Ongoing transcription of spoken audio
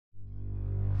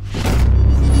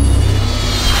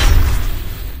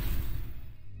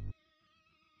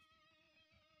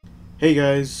Hey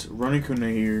guys, Ronnie Kuna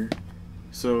here.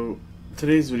 So,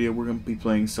 today's video we're going to be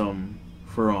playing some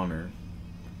For Honor.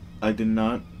 I did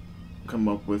not come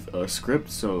up with a script,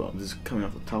 so this is coming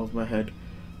off the top of my head.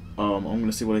 I'm going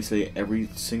to say what I say every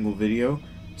single video.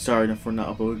 Sorry for not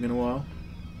uploading in a while.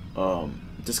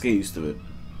 Just get used to it.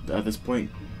 At this point,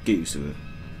 get used to it.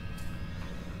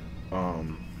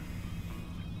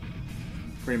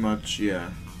 Pretty much, yeah.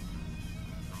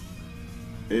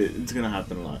 It's going to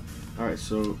happen a lot. Alright,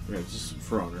 so, yeah, this is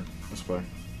For Honor. Let's play.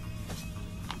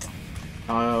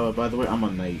 By the way, I'm a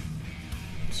knight.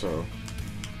 So,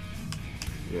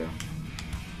 yeah.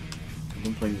 I've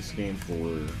been playing this game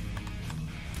for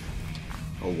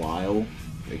a while.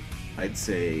 Like, I'd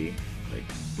say, like,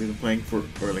 we've been playing for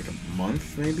like a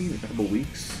month, maybe? A couple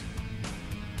weeks?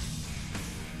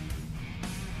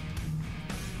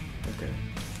 Okay.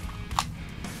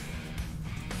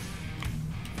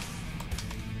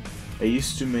 I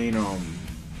used to main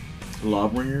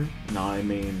Lawbringer, now I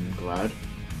main Glad.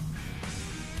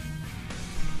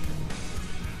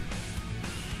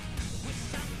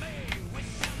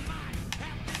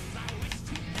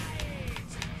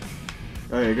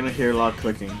 Oh, you're gonna hear a lot of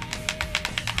clicking. You're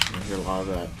gonna hear a lot of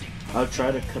that. I'll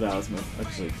try to cut out as much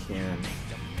as I can,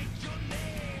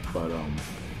 but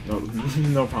no,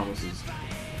 no promises.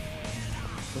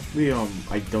 Hopefully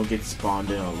I don't get spawned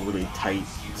in a really tight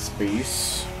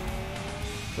space.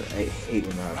 But I hate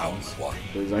when that happens,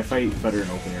 because I fight better in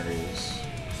open areas.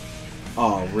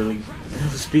 Oh, really?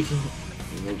 Speaking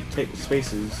of tight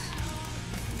spaces.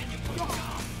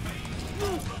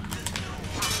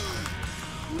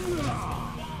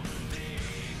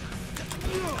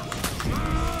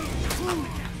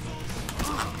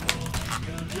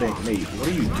 Dang, mate, what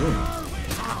are you doing?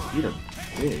 You're a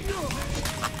pig.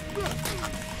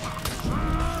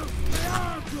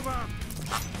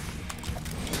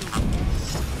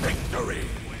 Victory!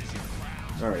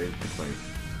 Alright, good fight.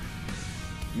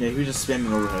 Yeah, he was just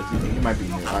spamming overhead. He might be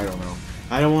new, I don't know.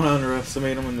 I don't want to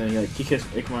underestimate him and then like he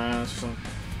kicked my ass or something.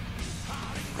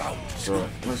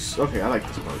 So, okay, I like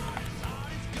this part.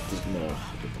 Just no.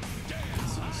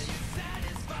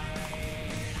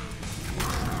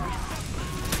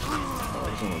 Oh,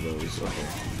 it's one of those, okay.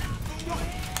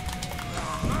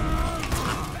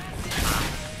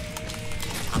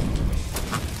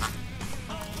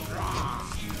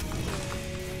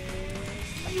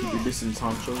 Keep your distance,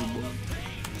 Honcho, boy.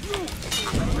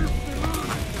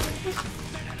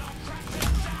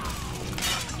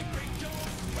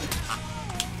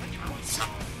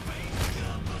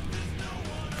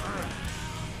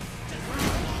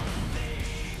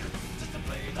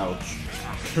 Ouch.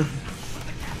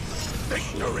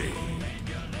 Victory!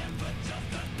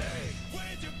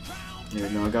 Yeah,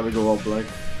 no, I gotta go all black.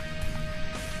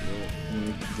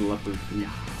 The leopard.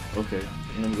 Okay,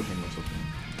 I'm gonna go hang myself now.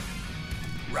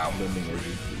 Round Bending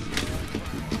ready.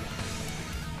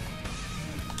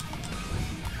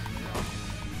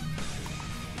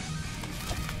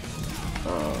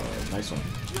 Nice one.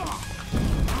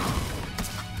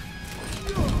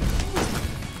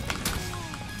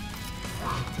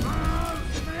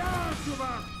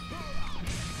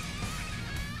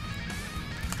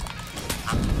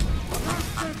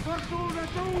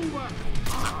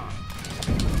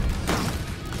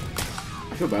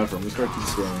 I feel bad for him. This guy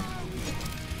keeps spamming.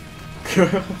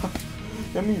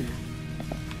 Come here.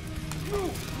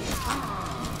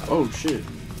 Oh shit.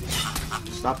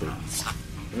 Stop it.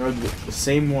 You know, the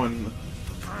same one.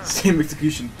 Same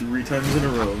execution 3 times in a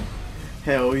row.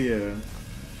 Hell yeah.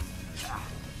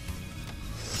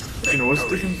 You know, what's the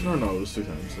difference? No, it was 2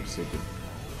 times. I'm stupid.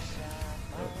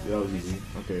 That was easy.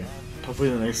 Okay. Hopefully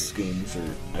the next games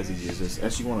are as easy as this.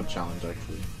 Actually, want a challenge,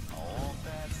 actually.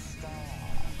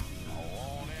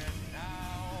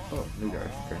 Oh, new guy.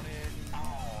 Okay.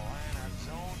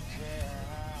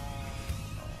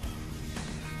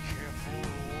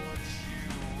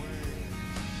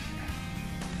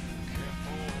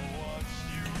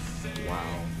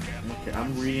 Wow. Okay,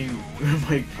 I'm reading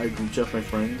my group chat with my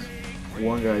friends.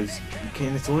 One guy's,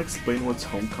 can someone explain what's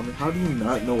homecoming? How do you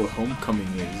not know what homecoming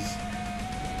is?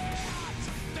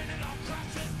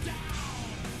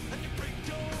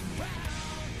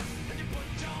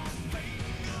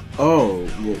 Oh,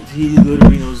 well, he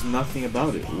literally knows nothing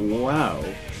about it. Wow.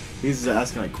 He's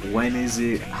asking like, when is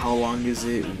it? How long is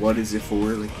it? What is it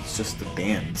for? Like, it's just a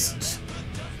dance.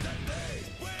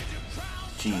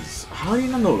 Jeez, how do you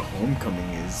not know what homecoming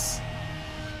is?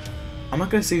 I'm not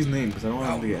gonna say his name because I don't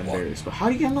want him to get embarrassed, but how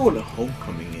do you know what a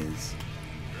homecoming is?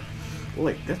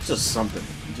 Like, that's just something.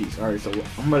 Jeez, alright, so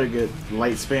I'm gonna get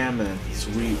light spam and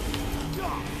sweet.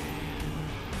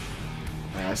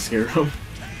 I scared him.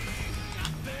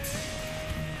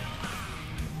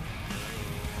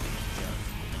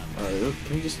 Wait,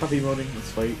 can you just stop emoting?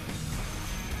 Let's fight.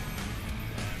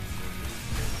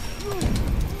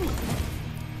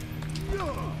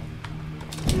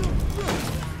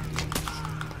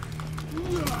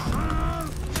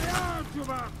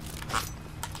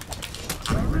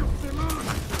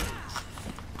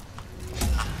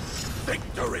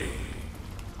 Victory.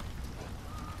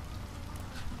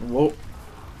 Whoa.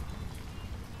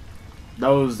 That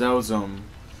was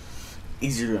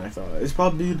easier than I thought. It's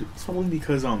probably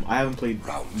because I haven't played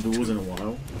duels in a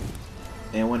while,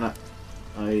 and when I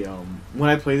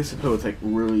play this, I play with like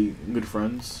really good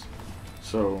friends,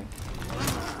 so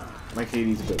my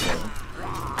KD's a bit low.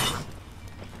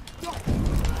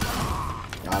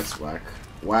 That's whack.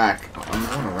 Whack. I'm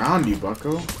going around you,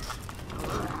 bucko.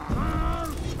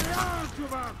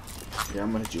 Yeah,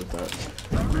 I'm gonna hit you with that.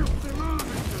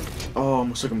 Oh,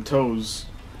 almost took him toes.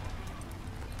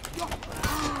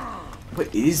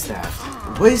 What is that?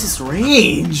 What is this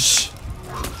range?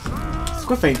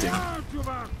 Quit fainting.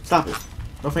 Stop it.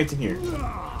 No fainting here.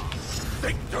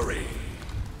 Victory.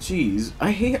 Jeez,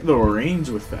 I hate the range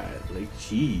with that. Like,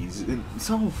 jeez. It's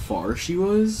how far she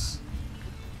was?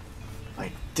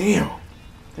 Like, damn.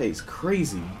 That is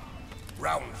crazy.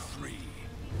 Round 3.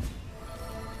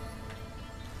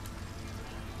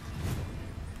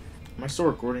 Am I still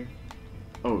recording?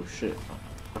 Oh, shit.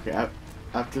 Okay,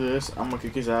 after this, I'm gonna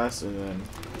kick his ass and then...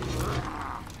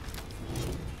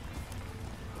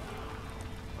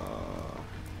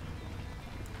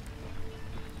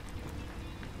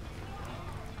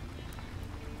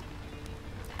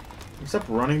 Stop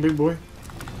running, big boy.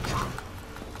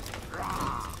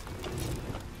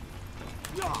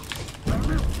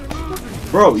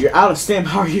 Bro, you're out of stamina.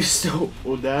 How are you still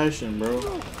dashing,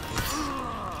 bro?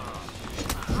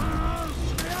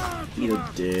 Eat a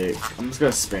dick. I'm just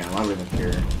gonna spam. I don't even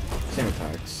care. Same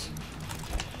attacks.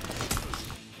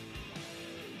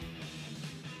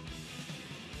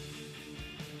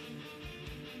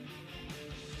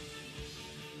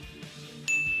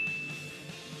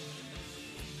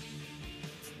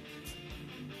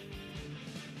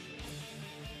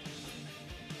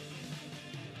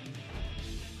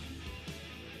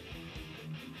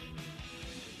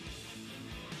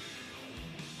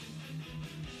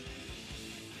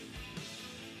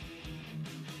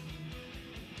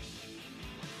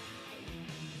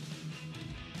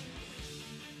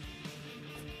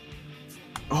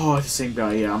 Oh, it's the same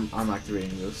guy. Yeah, I'm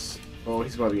activating this. Oh,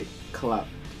 he's about to get clapped.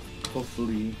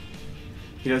 Hopefully,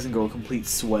 he doesn't go complete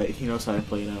sweat. He knows how to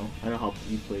play now. I know how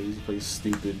he plays. He plays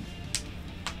stupid.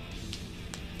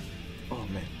 Oh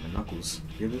man, my knuckles.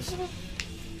 Hear this?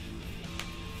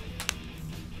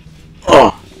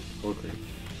 Oh! Okay.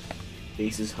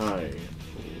 Ace is high.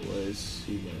 What is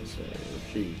he gonna say?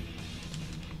 Or she?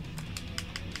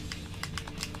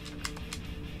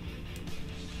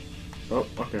 Oh,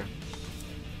 okay.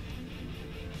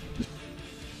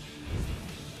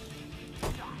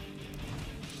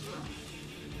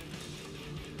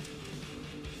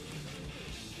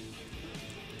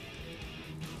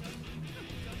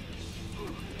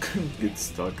 Get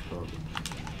stuck up.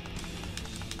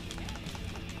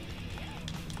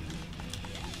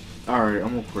 Alright,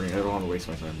 I'm recording. I don't want to waste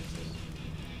my time.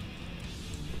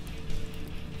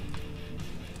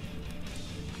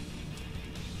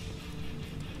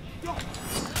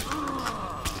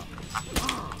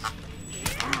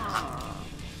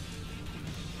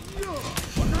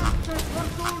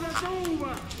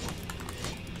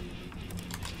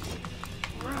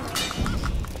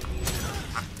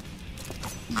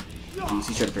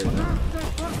 He tried to parry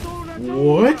that.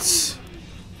 What?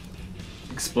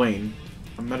 Explain.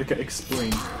 America,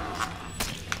 explain.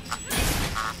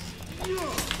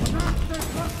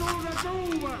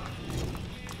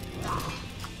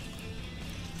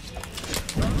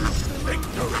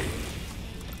 Victory.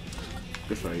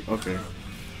 Good fight. Okay.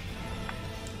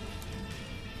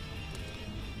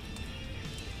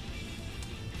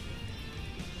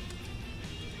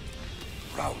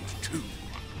 Round 2.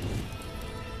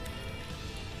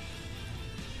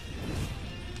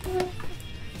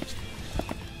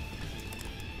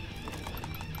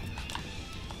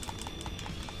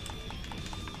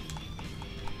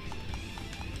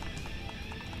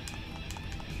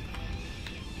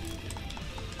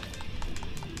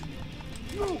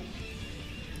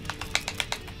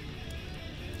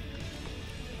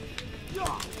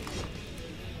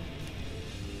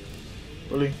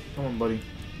 Really? Come on, buddy.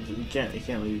 You can't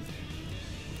leave.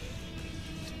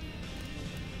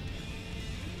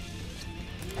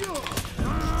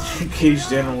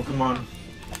 Caged animal, come on.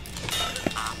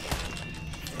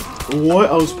 What?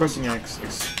 I was pressing X.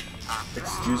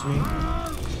 Excuse me?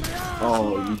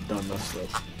 Oh, you done messed up.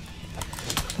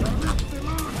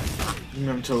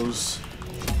 Mentos.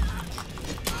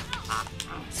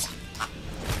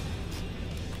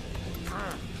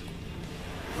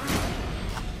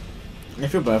 I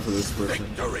feel bad for this person.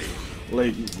 Victory.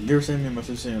 Like, they were sending me a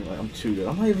message saying, like, I'm too good.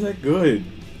 I'm not even that good.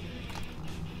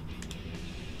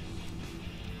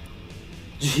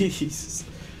 Jeez.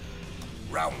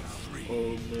 Round 3.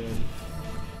 Oh, man.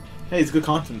 Hey, it's good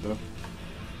content, though.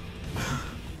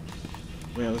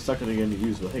 Man, it's not gonna get any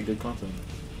views, but hey, good content.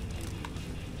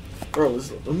 Bro,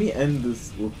 let me end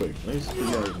this real quick. Let me just get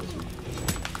out of this week.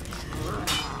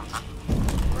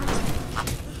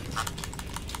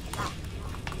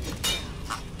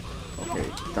 Okay,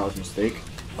 that was a mistake.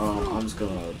 I'm just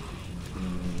gonna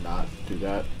not do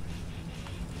that.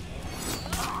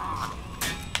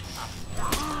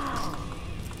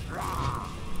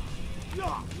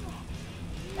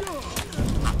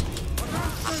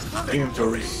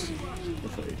 Victory.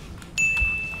 Okay.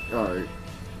 Alright.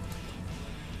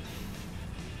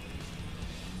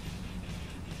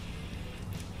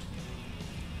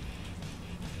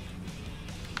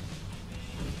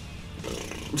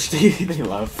 They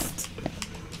left.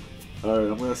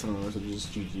 Alright, I'm gonna send a message,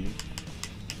 just GG.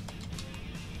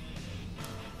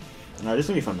 Alright, this is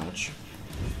gonna be a fun match.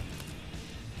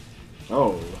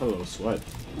 Oh, hello, Sweat.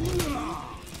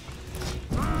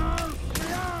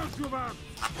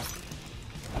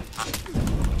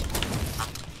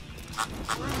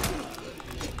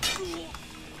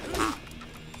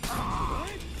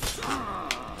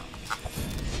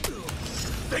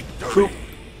 Victory.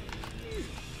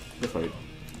 Good fight.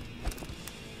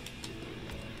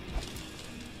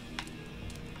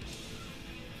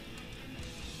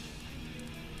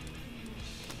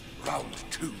 Round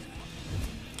 2.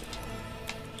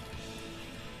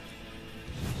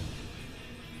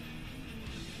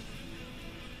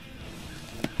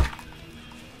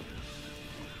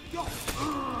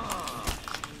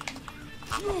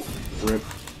 Rip.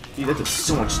 Dude, that does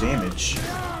so much damage.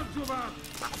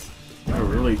 That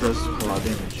really does a lot of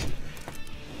damage.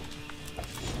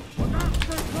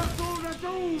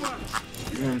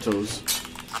 Mentos.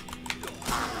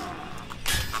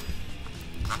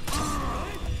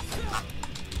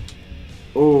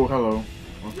 Oh, hello.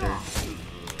 Okay.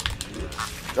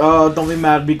 Don't be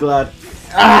mad, be glad.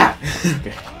 Ah!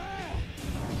 Okay.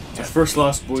 First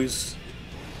loss, boys.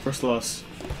 First loss.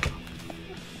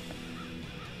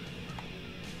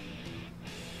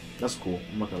 That's cool,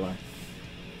 I'm not gonna lie.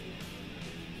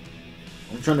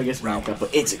 I'm trying to get some makeup,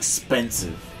 but it's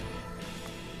expensive.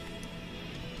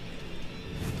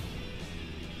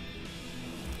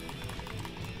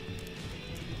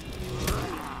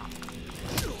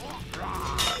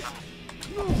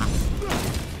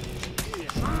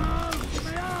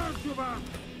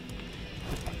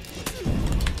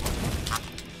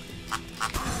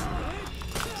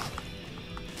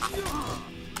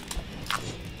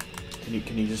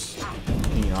 Can you just...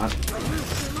 Can you not?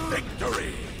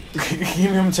 Victory. Give me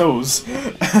them toes.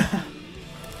 Good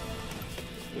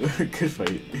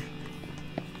fight.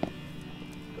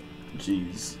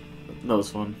 Jeez. That was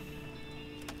fun.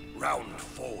 Round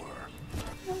 4.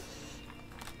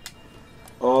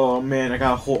 Oh man, I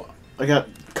got a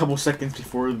couple seconds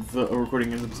before the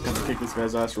recording ends. I'm just gonna kick this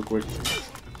guy's ass real quick.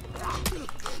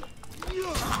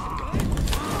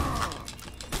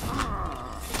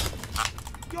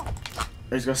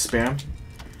 He's gonna spam.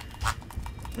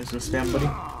 He's gonna spam, buddy.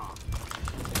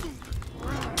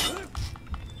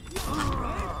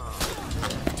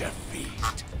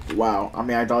 Defeat. Wow. I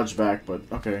mean, I dodged back, but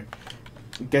okay.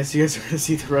 Guess you guys are gonna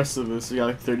see the rest of this. We got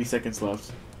like 30 seconds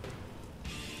left.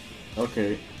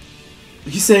 Okay.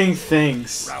 He's saying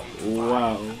thanks.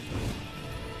 Wow.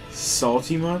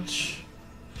 Salty much?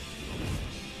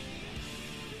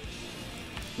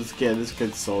 This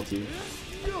kid's salty.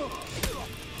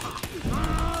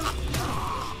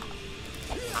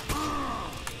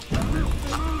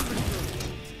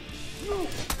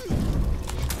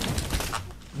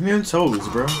 Give me on toes,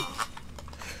 bro.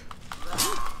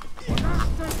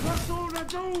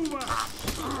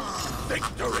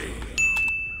 Victory.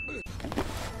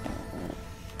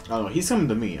 Oh, he's coming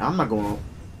to me. I'm not going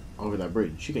over that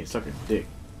bridge. She can't suck her dick.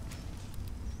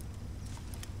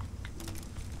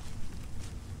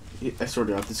 I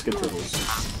sorted out the skip turtles.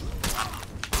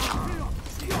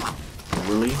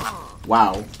 Really?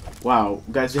 Wow. Wow.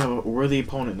 Guys, we have a worthy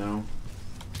opponent now.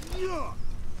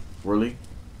 Really?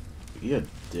 You a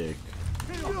dick.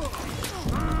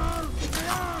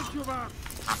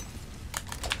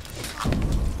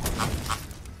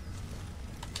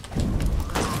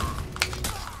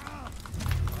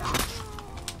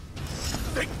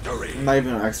 Victory. I'm not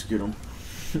even gonna execute him.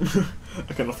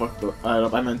 I kinda fucked up.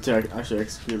 I meant to actually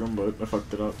execute him, but I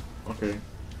fucked it up. Okay.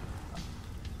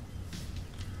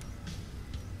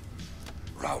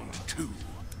 Round 2.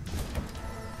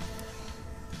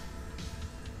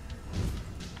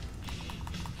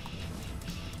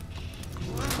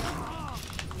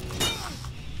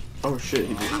 Oh shit,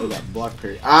 he just that block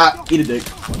parry. Ah! Eat a dick.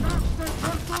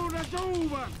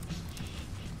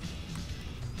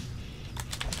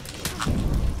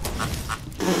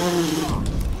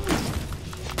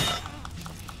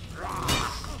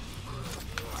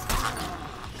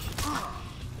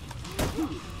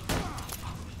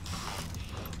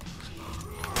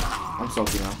 I'm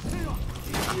salty now.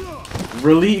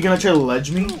 Really? You gonna try to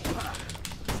ledge me?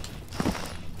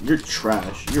 You're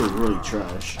trash. You're really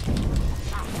trash.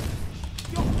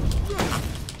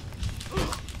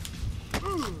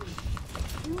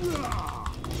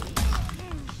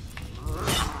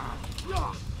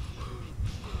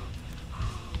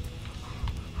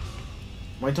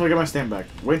 Wait until I get my stand back.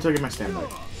 Wait until I get my stand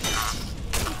back.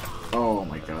 Oh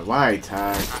my god. Why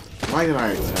attack? Why did I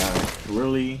attack?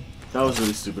 Really? That was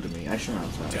really stupid of me. I shouldn't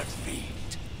have attacked.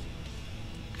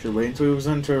 Should wait until he was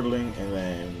unturtling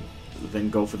and then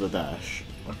go for the dash.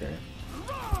 Okay.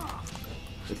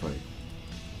 Good fight.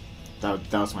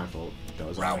 That was my fault. That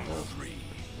was my fault. 3.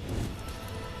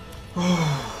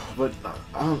 But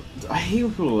I hate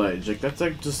when people ledge. Like that's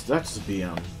just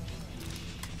BM.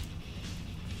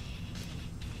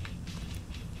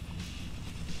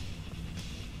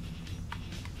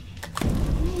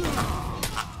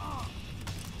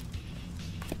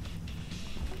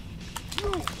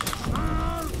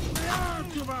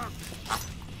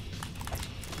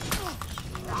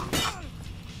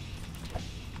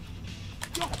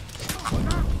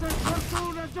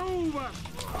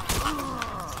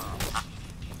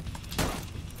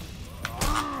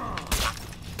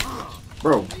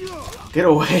 Bro, get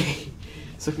away!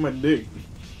 Suck my dick.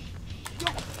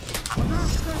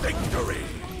 Victory.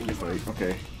 Good fight.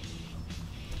 Okay.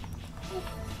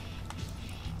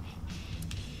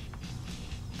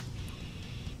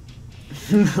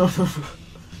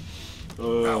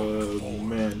 Oh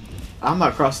man, I'm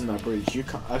not crossing that bridge.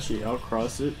 Actually, I'll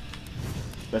cross it.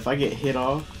 But if I get hit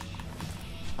off,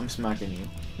 I'm smacking you.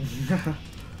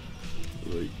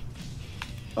 Like,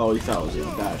 oh, you thought I was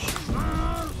gonna dash.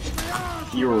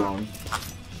 You were wrong.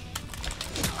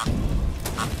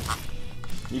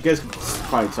 You guys can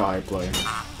probably tell how I play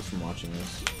just from watching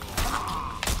this.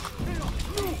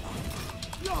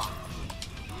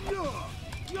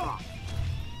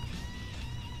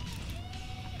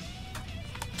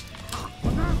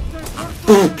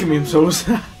 Give me him toes.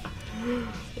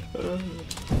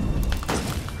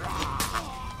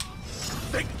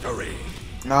 Victory.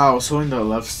 Nah, I was holding the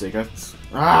left stick.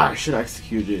 I should have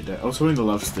executed that. I was holding the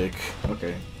left stick.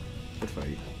 Okay. Good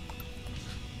fight.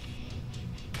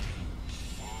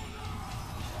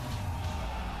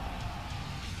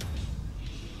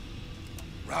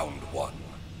 Round 1.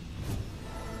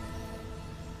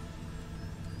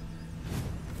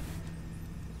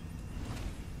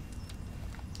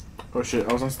 Oh shit,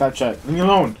 I was on Snapchat. Leave me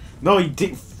alone! No, you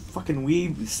didn't fucking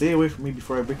weeb. Stay away from me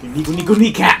before I break your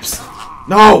kneecaps!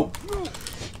 No!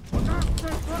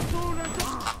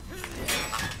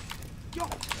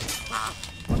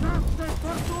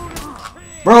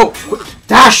 Bro! Quit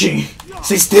dashing!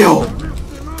 Stay still!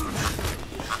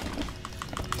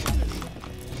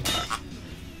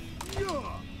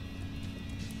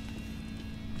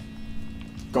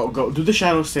 Go, do the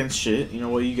shadow stance shit. You know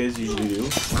what you guys usually do.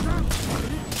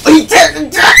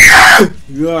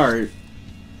 Alright.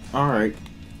 Alright.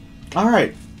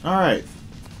 Alright. Alright.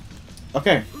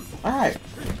 Okay. Alright.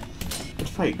 Good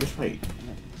fight, good fight.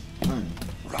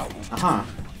 Uh-huh.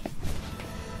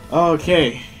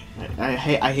 Okay. I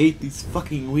hate these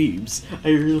fucking weebs. I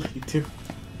really do.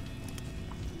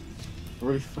 I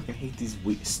really fucking hate these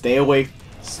weebs. Stay away.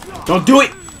 Don't do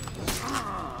it!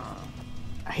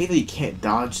 I hate that you can't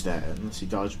dodge that unless you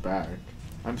dodge back.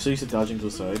 I'm so used to dodging to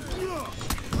the side.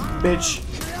 Bitch!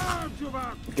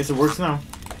 I guess it works now.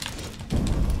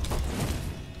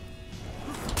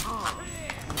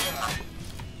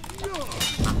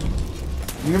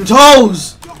 Give me them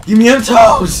toes! Give me them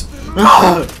toes!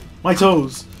 Ah, my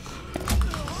toes!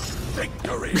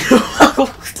 Victory.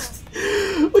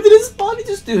 What did his body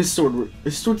just do? His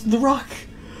sword's in the rock.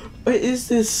 What is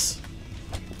this?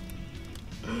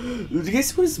 Did you guys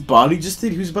see what his body just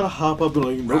did? He was about to hop up and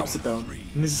like, nope, sit down.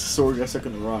 And his sword got stuck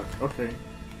in the rock. Okay.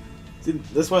 See,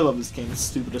 that's why I love this game. It's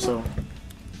stupid as hell.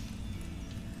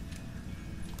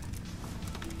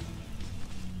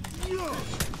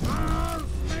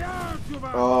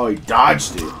 Oh, he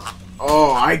dodged it.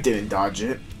 Oh, I didn't dodge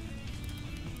it.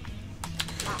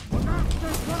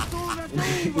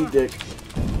 You dick.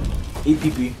 Eat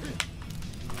PP.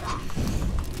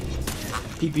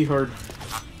 PP hard.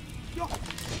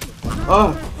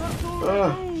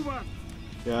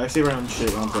 Yeah, I say random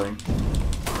shit when I'm playing.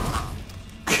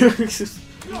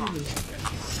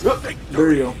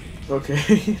 There you go.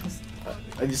 Okay.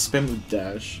 I just spam with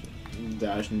dash.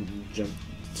 Dash and jump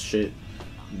shit.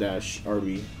 Dash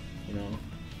RB. You know.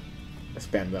 I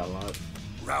spam that a lot.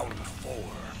 Round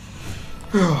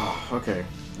 4. Okay.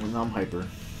 And now I'm hyper.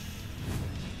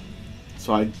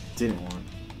 So I didn't want.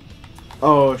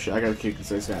 Oh shit, I gotta kick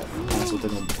this guy's guy. That's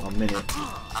within a minute.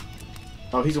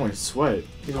 Oh, he's going sweat.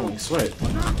 He's going sweat.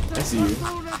 I see you.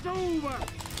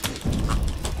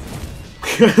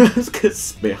 It's good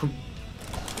spam.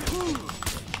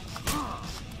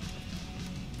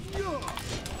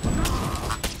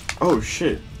 Oh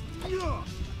shit.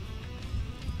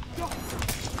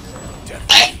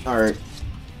 Alright.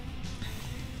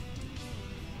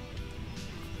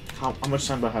 How much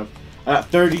time do I have? I got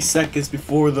 30 seconds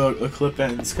before the clip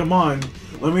ends. Come on.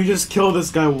 Let me just kill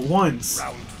this guy once.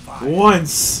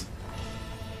 Once.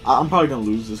 I'm probably gonna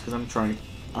lose this because I'm just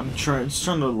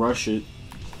trying to rush it.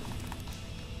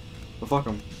 But fuck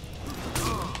him.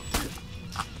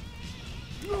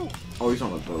 Oh, he's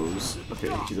on the bows.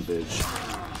 Okay, he's a bitch.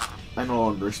 I no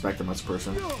longer respect him as a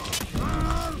person. Yeah,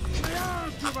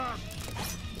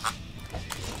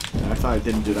 I thought I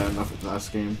didn't do that enough in the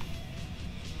last game.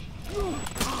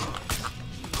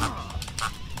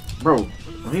 Bro,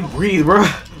 let me breathe, bro.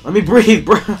 Let me breathe,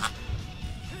 bro.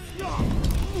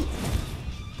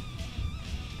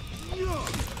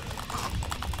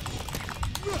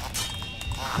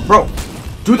 Bro,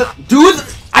 do the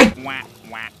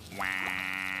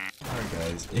Alright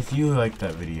guys, if you liked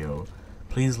that video,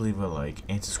 please leave a like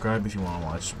and subscribe if you want to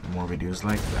watch more videos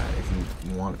like that. If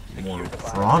you want more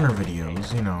For Honor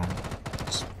videos, you know,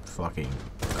 just fucking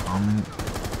comment,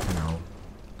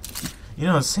 you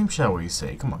know, the same shit what you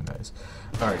say. Come on guys.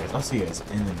 Alright guys, I'll see you guys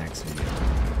in the next video.